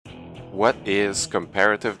What is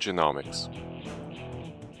comparative genomics?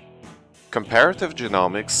 Comparative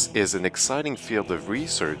genomics is an exciting field of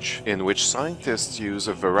research in which scientists use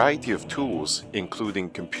a variety of tools, including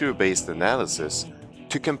computer-based analysis,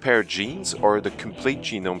 to compare genes or the complete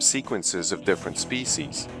genome sequences of different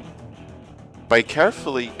species. By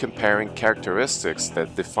carefully comparing characteristics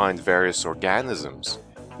that define various organisms,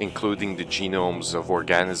 including the genomes of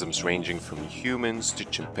organisms ranging from humans to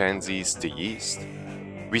chimpanzees to yeast,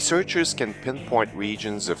 researchers can pinpoint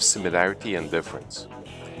regions of similarity and difference.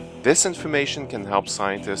 This information can help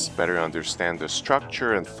scientists better understand the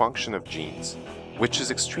structure and function of genes, which is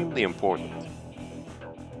extremely important.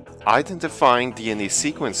 Identifying DNA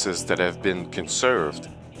sequences that have been conserved,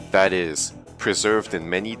 that is, preserved in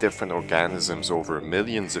many different organisms over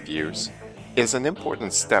millions of years, is an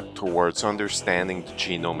important step towards understanding the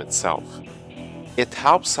genome itself. It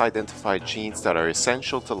helps identify genes that are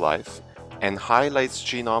essential to life and highlights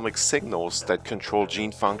genomic signals that control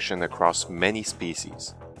gene function across many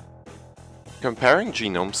species. Comparing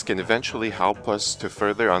genomes can eventually help us to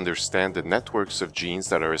further understand the networks of genes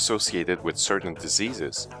that are associated with certain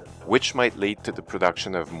diseases, which might lead to the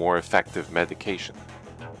production of more effective medication.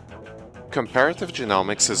 Comparative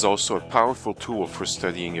genomics is also a powerful tool for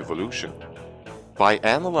studying evolution. By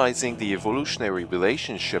analyzing the evolutionary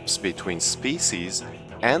relationships between species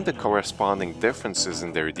and the corresponding differences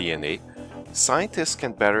in their DNA, scientists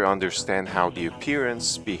can better understand how the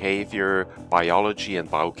appearance, behavior, biology,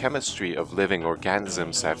 and biochemistry of living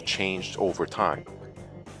organisms have changed over time.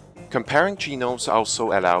 Comparing genomes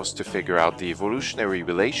also allows to figure out the evolutionary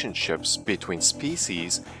relationships between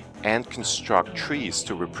species and construct trees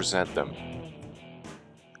to represent them.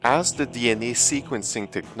 As the DNA sequencing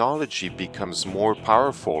technology becomes more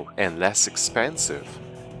powerful and less expensive,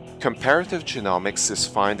 comparative genomics is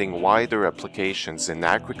finding wider applications in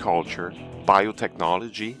agriculture,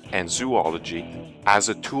 biotechnology, and zoology as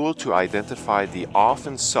a tool to identify the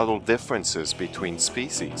often subtle differences between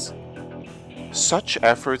species. Such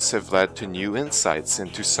efforts have led to new insights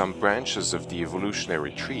into some branches of the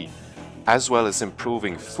evolutionary tree, as well as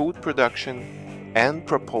improving food production and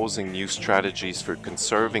proposing new strategies for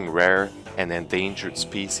conserving rare and endangered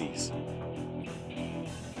species.